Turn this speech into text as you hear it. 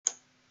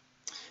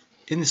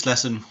In this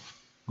lesson,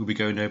 we'll be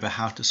going over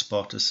how to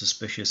spot a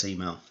suspicious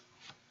email.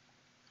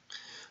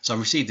 So I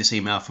received this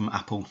email from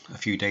Apple a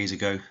few days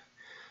ago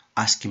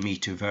asking me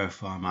to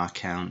verify my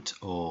account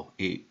or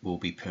it will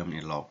be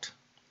permanently locked.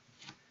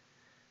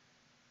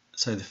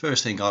 So the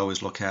first thing I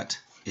always look at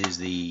is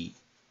the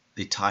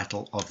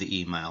title of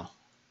the email.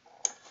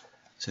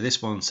 So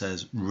this one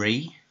says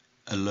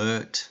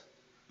alert,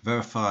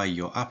 verify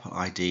your Apple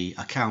ID,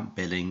 account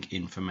billing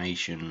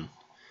information.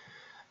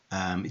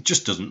 It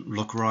just doesn't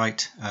look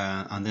right,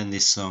 and then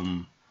there's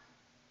some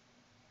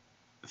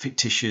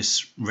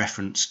fictitious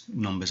reference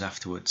numbers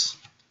afterwards.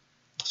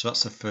 So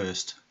that's the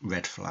first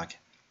red flag.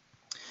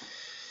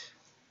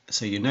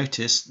 So you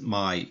notice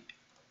my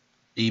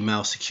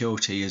email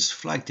security has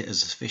flagged it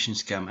as a phishing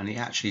scam, and it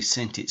actually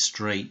sent it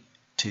straight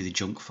to the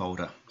junk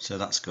folder, so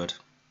that's good.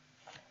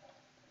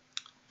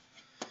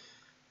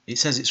 It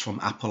says it's from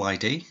Apple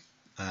ID,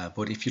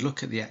 but if you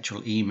look at the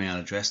actual email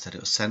address that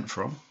it was sent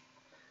from,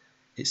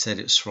 it said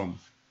it's from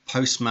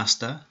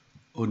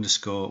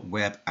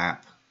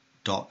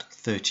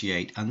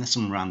postmaster_webapp.38, and there's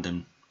some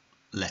random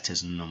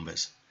letters and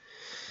numbers.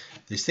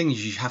 The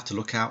things you have to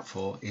look out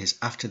for is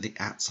after the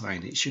 @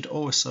 sign, it should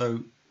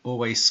also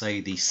always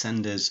say the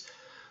sender's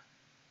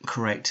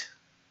correct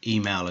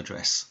email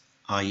address,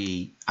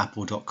 i.e.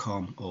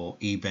 apple.com or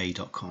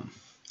ebay.com,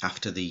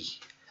 after the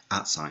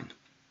 @ sign.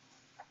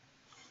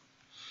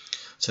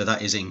 So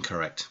that is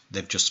incorrect.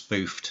 They've just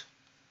spoofed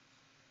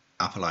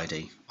Apple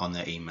ID on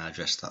their email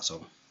address, that's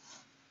all.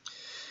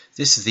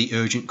 This is the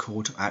urgent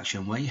call to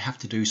action where you have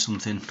to do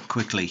something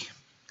quickly.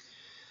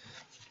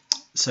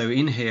 So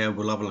in here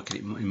we'll have a look at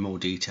it in more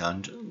detail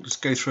and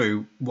just go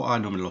through what I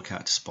normally look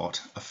at to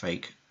spot a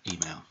fake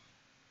email.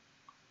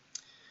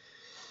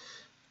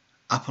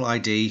 Apple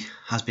ID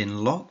has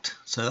been locked,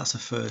 so that's the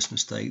first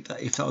mistake.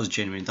 That if that was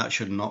genuine, that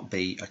should not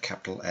be a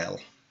capital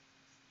L.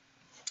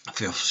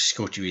 For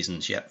security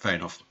reasons, yeah, fair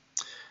enough.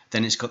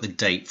 Then it's got the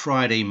date,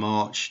 Friday,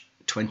 March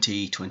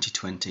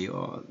 2020,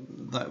 or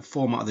that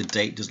format of the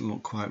date doesn't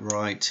look quite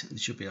right. It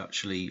should be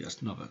actually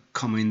another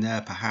comma in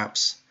there,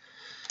 perhaps.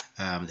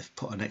 They've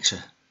put an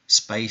extra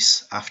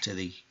space after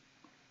the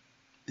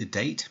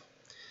date.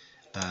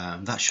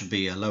 That should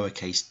be a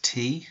lowercase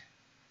t.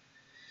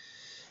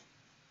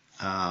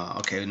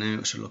 Okay, now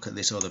let's look at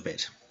this other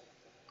bit.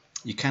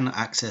 You cannot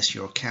access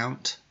your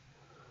account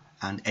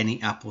and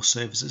any Apple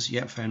services.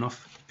 Yep, fair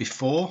enough.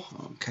 Before,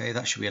 okay,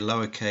 that should be a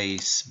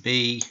lowercase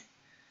b.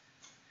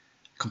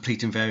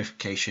 Completing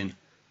verification,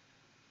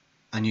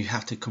 and you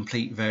have to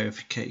complete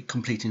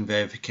completing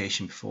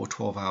verification before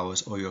 12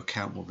 hours or your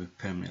account will be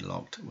permanently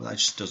locked. Well, that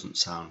just doesn't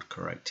sound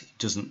correct. It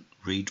doesn't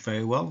read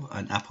very well,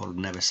 and Apple would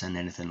never send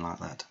anything like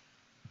that.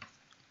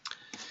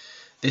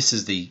 This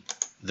is the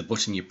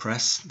button you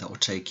press that will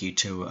take you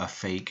to a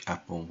fake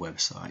Apple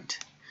website.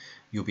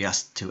 You'll be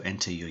asked to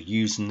enter your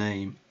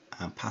username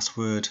and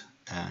password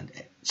and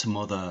some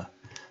other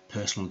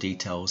personal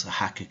details a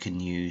hacker can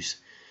use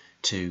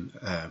to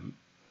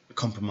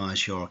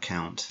compromise your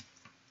account.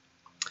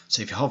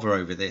 So if you hover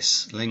over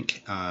this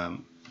link,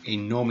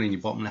 normally in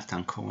your bottom left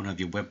hand corner of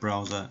your web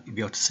browser, you'll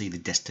be able to see the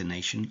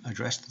destination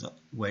address,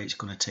 where it's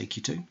going to take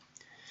you to.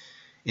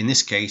 In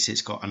this case,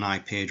 it's got an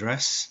IP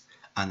address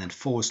and then /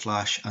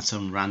 and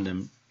some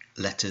random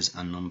letters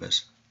and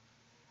numbers.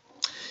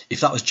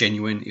 If that was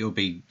genuine, it will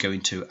be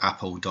going to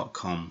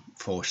apple.com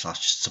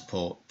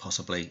 /support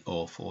possibly,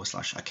 or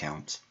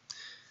 /account.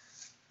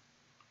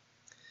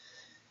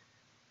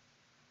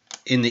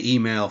 In the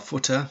email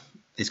footer,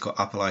 it's got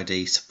Apple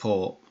ID,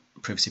 support,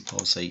 privacy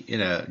policy. In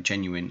a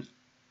genuine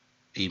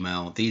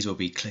email, these will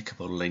be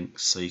clickable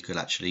links, so you could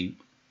actually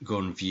go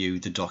and view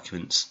the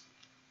documents.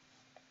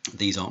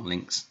 These aren't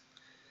links.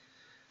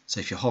 So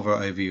if you hover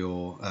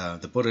over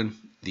the button,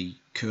 the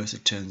cursor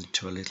turns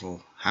into a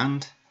little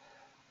hand.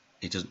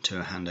 It doesn't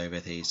turn a hand over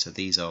these, so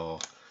these are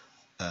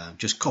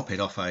just copied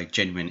off a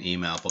genuine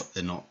email, but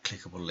they're not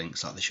clickable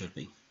links like they should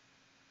be.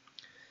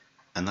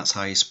 And that's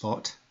how you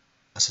spot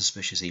a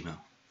suspicious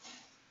email.